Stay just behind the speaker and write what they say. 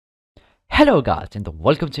Hello guys and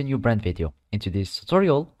welcome to a new brand video. In today's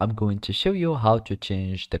tutorial, I'm going to show you how to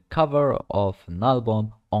change the cover of an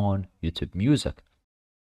album on YouTube Music.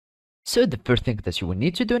 So the first thing that you will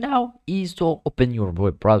need to do now is to open your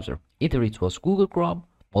web browser. Either it was Google Chrome,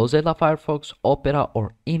 Mozilla Firefox, Opera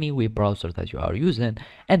or any web browser that you are using,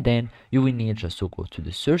 and then you will need just to go to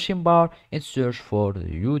the searching bar and search for the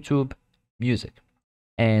YouTube Music.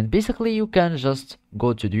 And basically you can just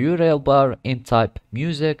go to the URL bar and type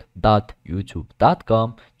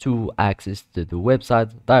music.youtube.com to access the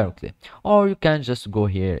website directly, or you can just go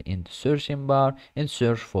here in the searching bar and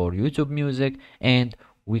search for YouTube Music, and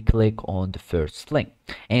we click on the first link.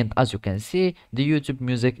 And as you can see, the YouTube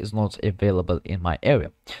Music is not available in my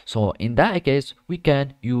area. So in that case, we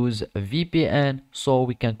can use a VPN, so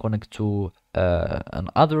we can connect to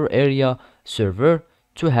another area server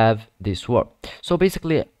to have this work. So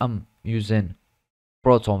basically I'm using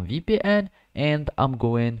Proton VPN and I'm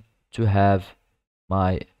going to have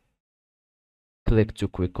my click to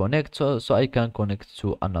quick connect so I can connect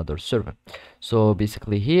to another server. So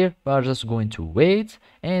basically here we are just going to wait,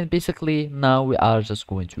 and basically now we are just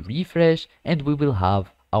going to refresh and we will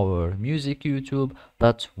have our music YouTube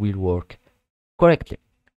that will work correctly.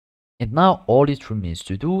 And now all it remains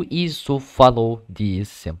to do is to follow these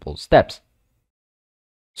simple steps.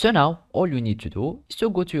 So now all you need to do is to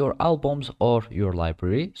go to your albums or your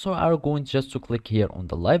library. So I'm going just to click here on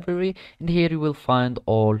the library, and here you will find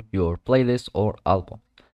all your playlists or album.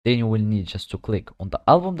 Then you will need just to click on the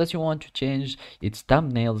album that you want to change its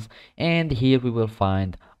thumbnails, and here we will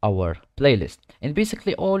find our playlist. And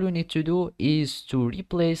basically all you need to do is to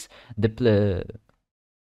replace the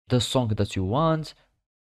song that you want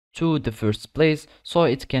to the first place so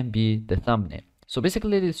it can be the thumbnail. So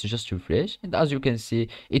basically this is just refresh, and as you can see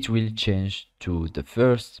it will change to the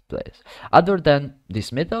first place. Other than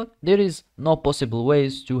this method, there is no possible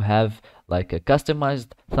ways to have like a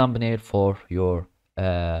customized thumbnail for your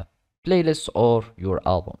playlists or your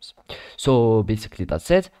albums. So basically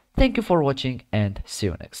that's it. Thank you for watching and see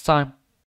you next time.